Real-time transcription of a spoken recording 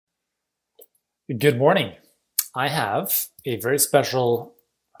Good morning. I have a very special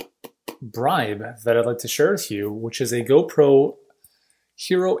bribe that I'd like to share with you, which is a GoPro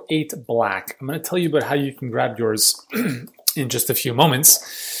Hero 8 Black. I'm going to tell you about how you can grab yours in just a few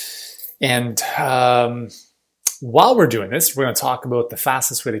moments. And while we're doing this, we're going to talk about the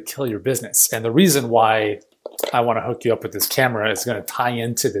fastest way to kill your business. And the reason why I want to hook you up with this camera is going to tie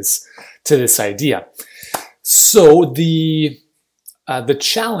into this idea. So the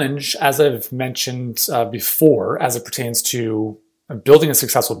challenge, as I've mentioned before, as it pertains to building a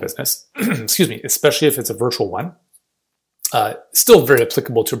successful business, excuse me, especially if it's a virtual one, still very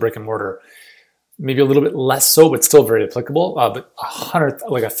applicable to brick and mortar. Maybe a little bit less so, but still very applicable. But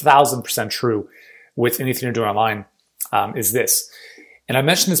 1,000% true with anything you're doing online is this. And I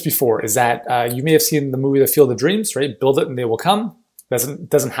mentioned this before: is that you may have seen the movie The Field of Dreams, right? Build it and they will come.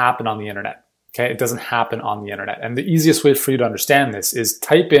 Doesn't happen on the internet. Okay, it doesn't happen on the internet. And the easiest way for you to understand this is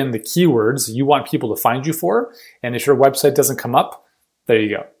type in the keywords you want people to find you for. And if your website doesn't come up, there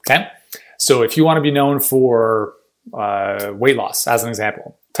you go. Okay. So if you want to be known for weight loss, as an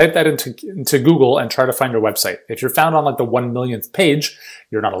example, type that into Google and try to find your website. If you're found on like the 1 millionth page,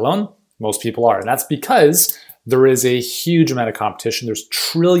 you're not alone. Most people are. And that's because there is a huge amount of competition. There's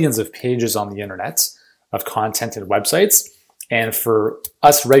trillions of pages on the internet of content and websites. And for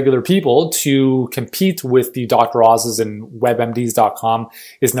us regular people to compete with the Dr. Oz's and WebMDs.com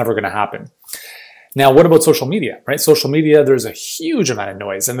is never going to happen. Now, what about social media, right? Social media, there's a huge amount of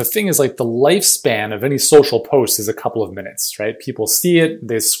noise. And the thing is, like, the lifespan of any social post is a couple of minutes, right? People see it,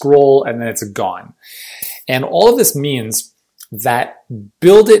 they scroll, and then it's gone. And all of this means that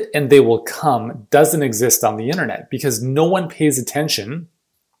build it and they will come doesn't exist on the internet because no one pays attention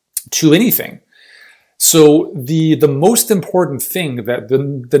to anything. So the most important thing, that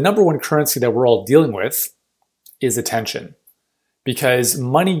the number one currency that we're all dealing with is attention, because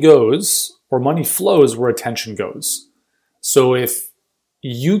money goes or money flows where attention goes. So if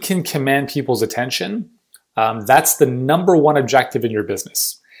you can command people's attention, that's the number one objective in your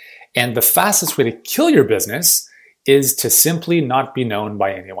business. And the fastest way to kill your business is to simply not be known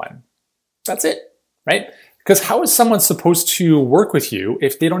by anyone. That's it, right? Because how is someone supposed to work with you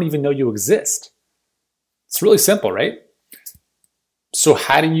if they don't even know you exist? It's really simple, right? So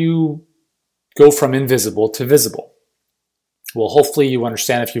how do you go from invisible to visible? Well, hopefully you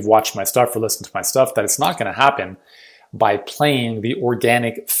understand, if you've watched my stuff or listened to my stuff, that it's not going to happen by playing the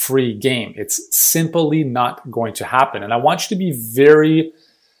organic free game. It's simply not going to happen. And I want you to be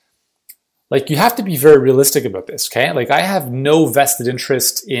you have to be very realistic about this, okay? Like, I have no vested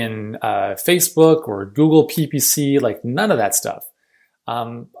interest in Facebook or Google PPC, like none of that stuff.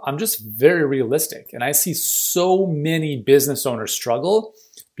 I'm just very realistic, and I see so many business owners struggle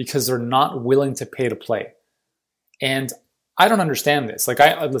because they're not willing to pay to play. And I don't understand this. Like,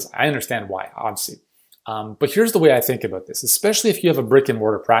 I understand why, obviously. But here's the way I think about this, especially if you have a brick and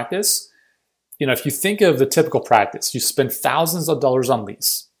mortar practice. You know, if you think of the typical practice, you spend thousands of dollars on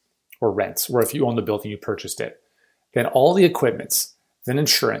lease or rent, or if you own the building, you purchased it. Then all the equipment, then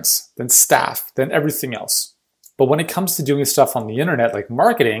insurance, then staff, then everything else. But when it comes to doing stuff on the internet, like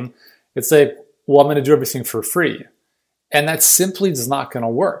marketing, it's like, well, I'm going to do everything for free. And that simply is not going to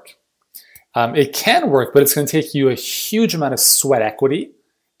work. It can work, but it's going to take you a huge amount of sweat equity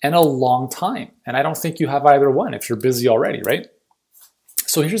and a long time. And I don't think you have either one if you're busy already, right?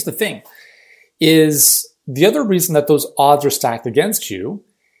 So here's the thing, is the other reason that those odds are stacked against you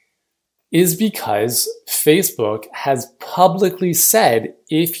is because Facebook has publicly said,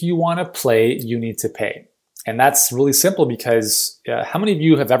 if you want to play, you need to pay. And that's really simple because how many of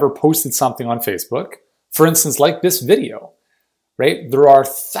you have ever posted something on Facebook, for instance, like this video, right? There are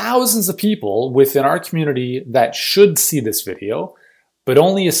thousands of people within our community that should see this video, but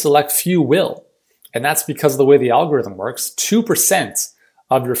only a select few will. And that's because of the way the algorithm works. 2%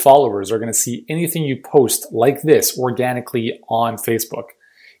 of your followers are going to see anything you post like this organically on Facebook.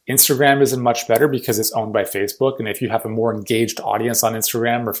 Instagram isn't much better because it's owned by Facebook. And if you have a more engaged audience on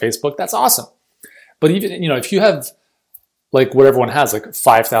Instagram or Facebook, that's awesome. But even, if you have like what everyone has, like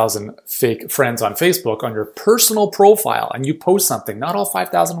 5,000 fake friends on Facebook on your personal profile, and you post something, not all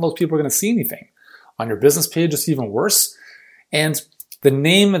 5,000 of those people are going to see anything. On your business page, it's even worse. And the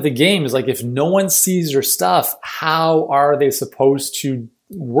name of the game is, like, if no one sees your stuff, how are they supposed to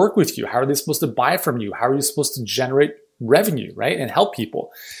work with you? How are they supposed to buy from you? How are you supposed to generate revenue, right? And help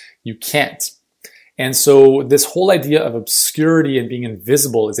people? You can't. And so this whole idea of obscurity and being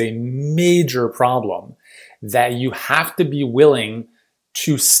invisible is a major problem that you have to be willing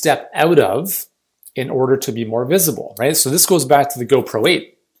to step out of in order to be more visible, right? So this goes back to the GoPro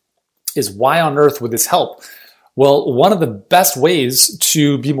 8, is why on earth would this help? Well, one of the best ways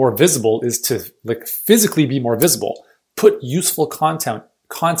to be more visible is to like physically be more visible. Put useful content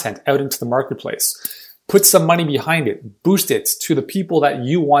out into the marketplace. Put some money behind it. Boost it to the people that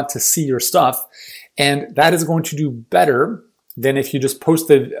you want to see your stuff. And that is going to do better than if you just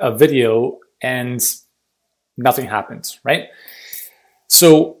posted a video and nothing happens, right?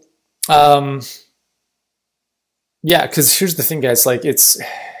 So, yeah, because here's the thing, guys, like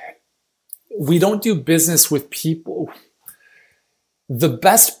we don't do business with people. The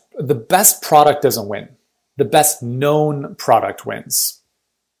best product doesn't win. The best known product wins.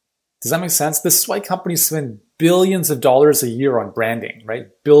 Does that make sense? This is why companies spend billions of dollars a year on branding, right?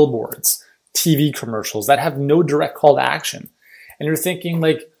 Billboards, TV commercials that have no direct call to action. And you're thinking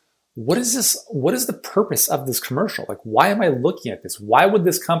like, what is this? What is the purpose of this commercial? Like, why am I looking at this? Why would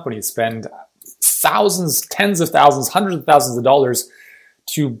this company spend thousands, tens of thousands, hundreds of thousands of dollars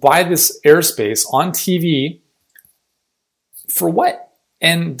to buy this airspace on TV for what?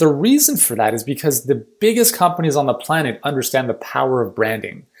 And the reason for that is because the biggest companies on the planet understand the power of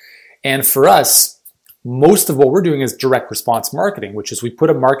branding. And for us, most of what we're doing is direct response marketing, which is we put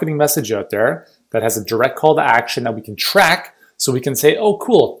a marketing message out there that has a direct call to action that we can track. So we can say, oh,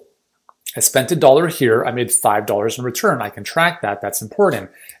 cool, I spent $1 here. I made $5 in return. I can track that. That's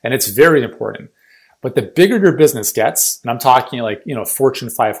important. And it's very important. But the bigger your business gets, and I'm talking like, Fortune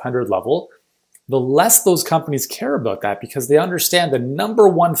 500 level, the less those companies care about that because they understand the number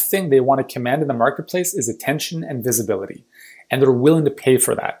one thing they want to command in the marketplace is attention and visibility. And they're willing to pay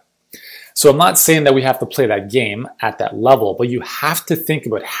for that. So I'm not saying that we have to play that game at that level, but you have to think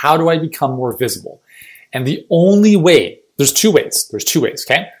about how do I become more visible? And the only way, there's two ways,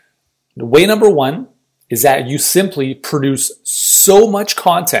 okay? The way number one is that you simply produce so much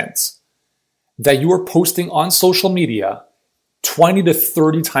content that you are posting on social media 20 to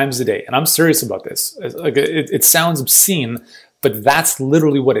 30 times a day. And I'm serious about this. It sounds obscene, but that's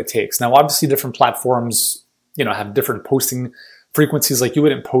literally what it takes. Now, obviously different platforms, have different posting frequencies. Like you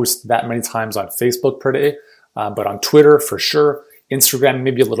wouldn't post that many times on Facebook per day, but on Twitter for sure, Instagram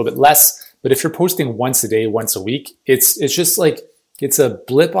maybe a little bit less. But if you're posting once a day, once a week, it's just like, it's a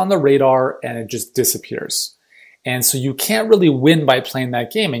blip on the radar and it just disappears. And so you can't really win by playing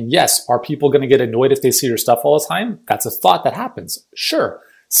that game. And yes, are people going to get annoyed if they see your stuff all the time? That's a thought that happens. Sure,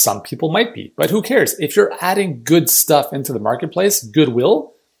 some people might be, but who cares? If you're adding good stuff into the marketplace,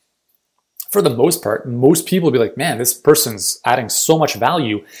 goodwill, for the most part, most people will be like, man, this person's adding so much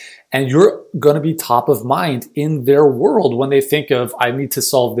value. And you're going to be top of mind in their world when they think of, I need to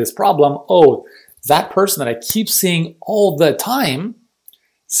solve this problem. Oh, that person that I keep seeing all the time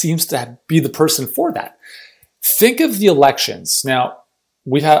seems to be the person for that. Think of the elections. Now,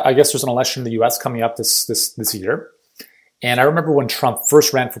 I guess there's an election in the US coming up this year. And I remember when Trump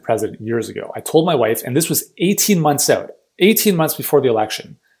first ran for president years ago, I told my wife, and this was 18 months out, 18 months before the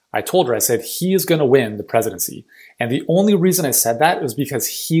election, I told her, I said, he is going to win the presidency. And the only reason I said that was because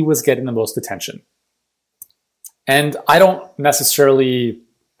he was getting the most attention. And I don't necessarily,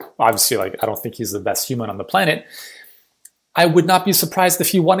 obviously, I don't think he's the best human on the planet. I would not be surprised if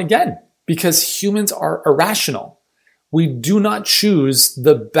he won again. Because humans are irrational. We do not choose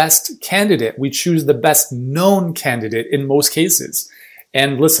the best candidate. We choose the best known candidate in most cases.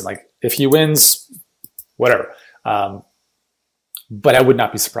 And listen, if he wins, whatever. But I would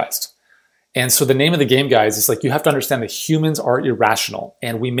not be surprised. And so the name of the game, guys, is you have to understand that humans are irrational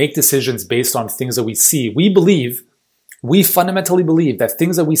and we make decisions based on things that we see. We fundamentally believe that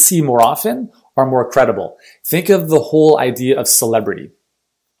things that we see more often are more credible. Think of the whole idea of celebrity.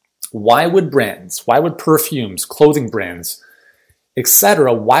 Why would perfumes, clothing brands,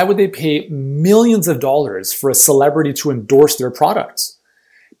 etc., why would they pay millions of dollars for a celebrity to endorse their products?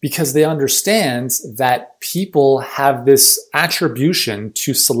 Because they understand that people have this attribution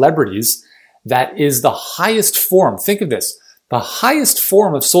to celebrities that is the highest form. Think of this. The highest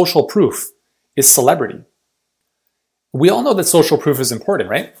form of social proof is celebrity. We all know that social proof is important,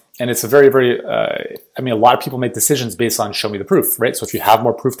 right? And it's a very, very, a lot of people make decisions based on show me the proof, right? So if you have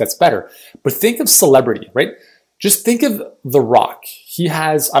more proof, that's better. But think of celebrity, right? Just think of The Rock. He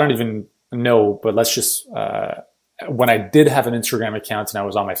has, I don't even know, but let's just, when I did have an Instagram account and I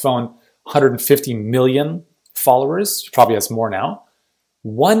was on my phone, 150 million followers. He probably has more now.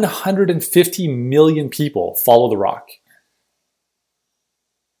 150 million people follow The Rock.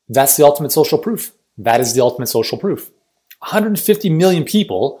 That's the ultimate social proof. That is the ultimate social proof. 150 million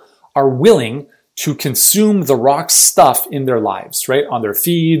people are willing to consume The Rock's stuff in their lives, right? On their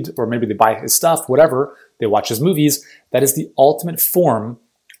feed, or maybe they buy his stuff, whatever. They watch his movies. That is the ultimate form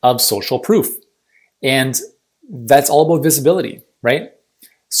of social proof. And that's all about visibility, right?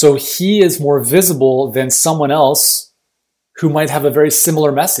 So he is more visible than someone else who might have a very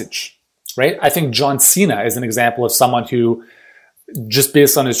similar message, right? I think John Cena is an example of someone who, just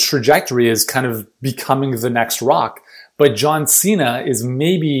based on his trajectory, is kind of becoming the next Rock. But John Cena is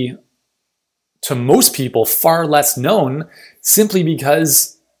maybe, to most people, far less known simply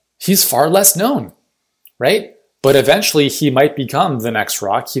because he's far less known, right? But eventually he might become the next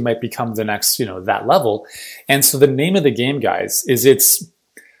Rock. He might become the next, that level. And so the name of the game, guys,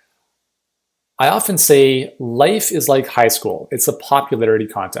 I often say life is like high school. It's a popularity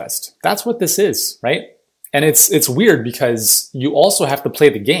contest. That's what this is, right? And it's weird because you also have to play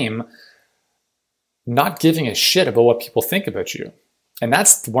the game not giving a shit about what people think about you. And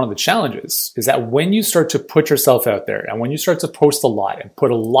that's one of the challenges, is that when you start to put yourself out there and when you start to post a lot and put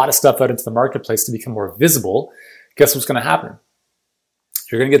a lot of stuff out into the marketplace to become more visible, guess what's going to happen?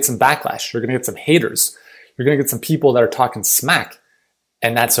 You're going to get some backlash. You're going to get some haters. You're going to get some people that are talking smack.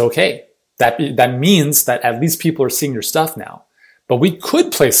 And that's okay. That means that at least people are seeing your stuff now. But we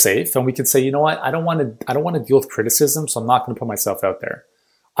could play safe and we could say, you know what? I don't want to deal with criticism, so I'm not going to put myself out there.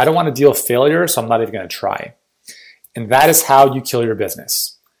 I don't want to deal with failure, so I'm not even going to try. And that is how you kill your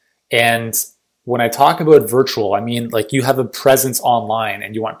business. And when I talk about virtual, I mean, like, you have a presence online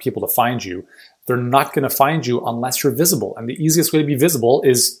and you want people to find you. They're not going to find you unless you're visible. And the easiest way to be visible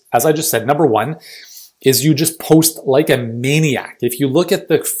is, as I just said, number one, is you just post like a maniac. If you look at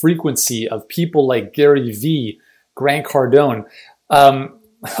the frequency of people like Gary Vee, Grant Cardone, I've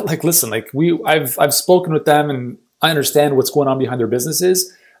spoken with them and I understand what's going on behind their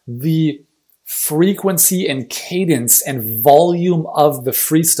businesses. The frequency and cadence and volume of the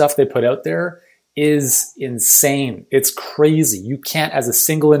free stuff they put out there is insane. It's crazy. You can't, as a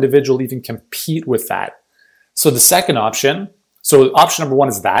single individual, even compete with that. So the second option, option number one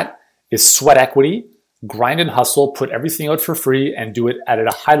is sweat equity, grind and hustle, put everything out for free and do it at a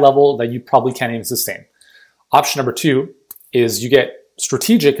high level that you probably can't even sustain. Option number two is you get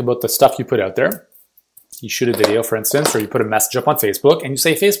strategic about the stuff you put out there. You shoot a video, for instance, or you put a message up on Facebook and you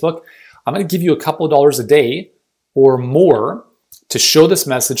say, Facebook, I'm going to give you a couple of dollars a day or more to show this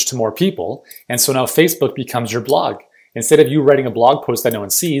message to more people. And so now Facebook becomes your blog. Instead of you writing a blog post that no one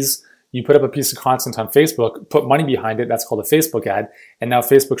sees, you put up a piece of content on Facebook, put money behind it. That's called a Facebook ad. And now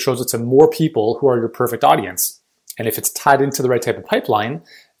Facebook shows it to more people who are your perfect audience. And if it's tied into the right type of pipeline,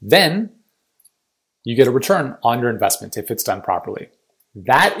 then you get a return on your investment if it's done properly.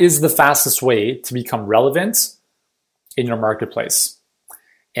 That is the fastest way to become relevant in your marketplace.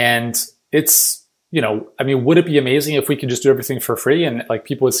 And it's, would it be amazing if we could just do everything for free and like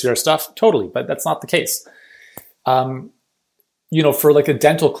people would see our stuff? Totally, but that's not the case. For like a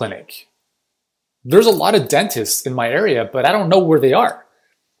dental clinic, there's a lot of dentists in my area, but I don't know where they are.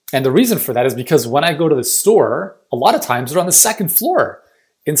 And the reason for that is because when I go to the store, a lot of times they're on the second floor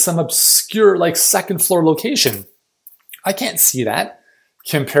in some obscure like second floor location. I can't see that.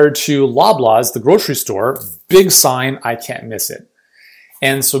 Compared to Loblaws, the grocery store, big sign, I can't miss it.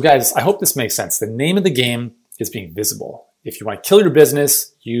 And so guys, I hope this makes sense. The name of the game is being visible. If you want to kill your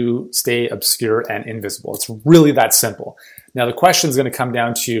business, you stay obscure and invisible. It's really that simple. Now the question is going to come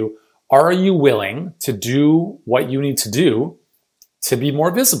down to, are you willing to do what you need to do to be more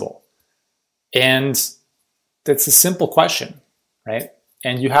visible? And that's a simple question, right?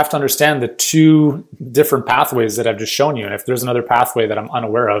 And you have to understand the two different pathways that I've just shown you. And if there's another pathway that I'm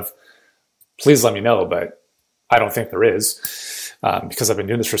unaware of, please let me know. But I don't think there is because I've been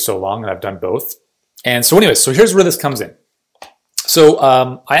doing this for so long and I've done both. And so anyways, so here's where this comes in. So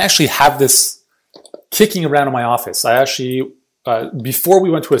I actually have this kicking around in my office. I actually, before we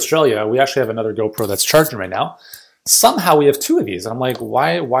went to Australia, we actually have another GoPro that's charging right now. Somehow we have two of these. And I'm like,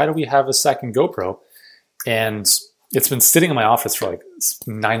 why do we have a second GoPro? And it's been sitting in my office for like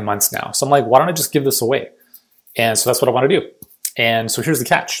 9 months now. So I'm like, why don't I just give this away? And so that's what I want to do. And so here's the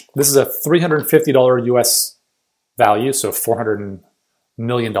catch. This is a $350 US value, so $400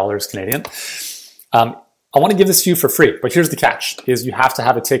 million Canadian. I want to give this to you for free, but here's the catch, is you have to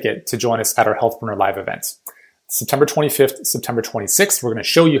have a ticket to join us at our Healthpreneur Live event. September 25th, September 26th, we're going to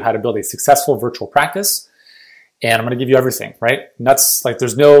show you how to build a successful virtual practice. And I'm going to give you everything, right? And that's like,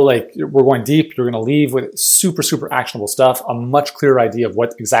 there's no like, we're going deep. You're going to leave with super, super actionable stuff, a much clearer idea of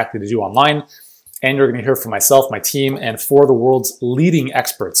what exactly to do online. And you're going to hear from myself, my team, and four of the world's leading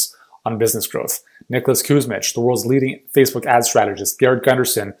experts on business growth. Nicholas Kuzmich, the world's leading Facebook ad strategist. Garrett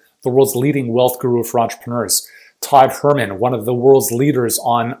Gunderson, the world's leading wealth guru for entrepreneurs. Todd Herman, one of the world's leaders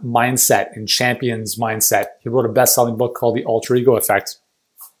on mindset and champions mindset. He wrote a best-selling book called The Alter Ego Effect.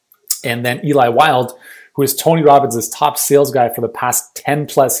 And then Eli Wild, who is Tony Robbins' top sales guy for the past 10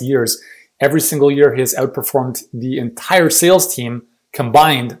 plus years. Every single year, he has outperformed the entire sales team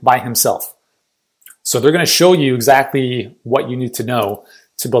combined by himself. So they're going to show you exactly what you need to know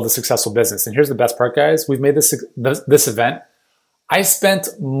to build a successful business. And here's the best part, guys. We've made this event. I spent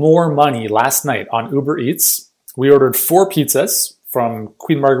more money last night on Uber Eats. We ordered 4 pizzas from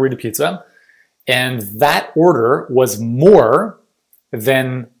Queen Margarita Pizza, and that order was more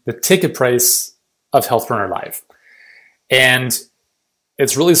than the ticket price of Healthpreneur Live. And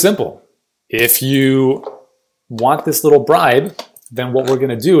it's really simple. If you want this little bribe, then what we're going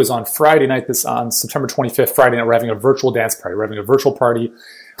to do is on Friday night, on September 25th, Friday night, we're having a virtual dance party. We're having a virtual party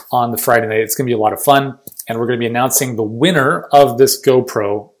on the Friday night. It's going to be a lot of fun. And we're going to be announcing the winner of this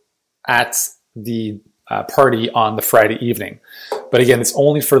GoPro at the party on the Friday evening. But again, it's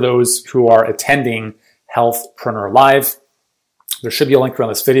only for those who are attending Healthpreneur Live. There should be a link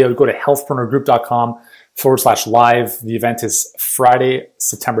around this video. Go to healthpreneurgroup.com/live. The event is Friday,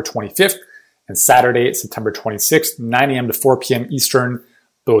 September 25th. And Saturday, September 26th, 9 a.m. to 4 p.m. Eastern,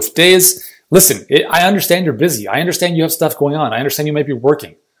 both days. Listen, I understand you're busy. I understand you have stuff going on. I understand you might be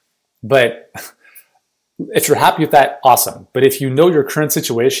working. But if you're happy with that, awesome. But if you know your current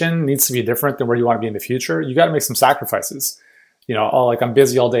situation needs to be different than where you want to be in the future, you got to make some sacrifices. I'm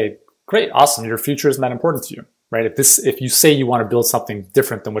busy all day. Great, awesome. Your future isn't that important to you, right? If you say you want to build something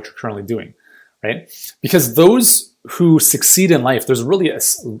different than what you're currently doing, right? Because those who succeed in life, there's really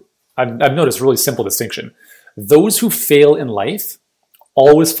I've noticed a really simple distinction. Those who fail in life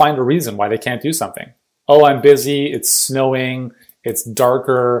always find a reason why they can't do something. Oh, I'm busy. It's snowing. It's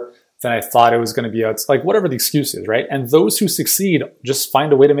darker than I thought it was going to be. It's like whatever the excuse is, right? And those who succeed just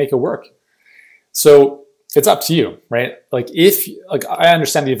find a way to make it work. So it's up to you, right? I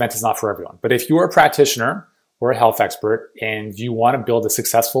understand the event is not for everyone, but if you are a practitioner or a health expert and you want to build a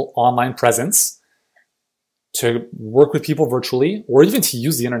successful online presence to work with people virtually, or even to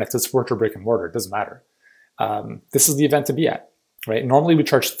use the internet to support your brick and mortar, it doesn't matter. This is the event to be at, right? Normally we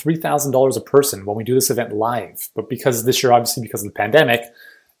charge $3,000 a person when we do this event live, but because this year, obviously because of the pandemic,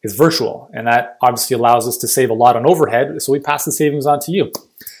 is virtual. And that obviously allows us to save a lot on overhead. So we pass the savings on to you.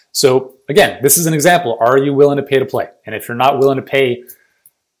 So again, this is an example. Are you willing to pay to play? And if you're not willing to pay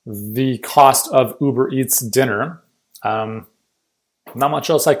the cost of Uber Eats dinner, not much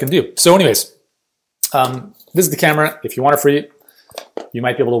else I can do. So anyways, this is the camera. If you want it free, you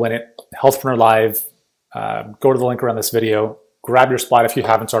might be able to win it. Healthpreneur Live. Go to the link around this video. Grab your spot if you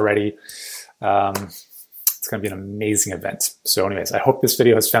haven't already. It's going to be an amazing event. So anyways, I hope this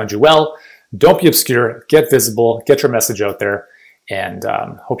video has found you well. Don't be obscure. Get visible. Get your message out there. And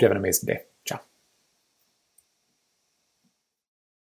hope you have an amazing day.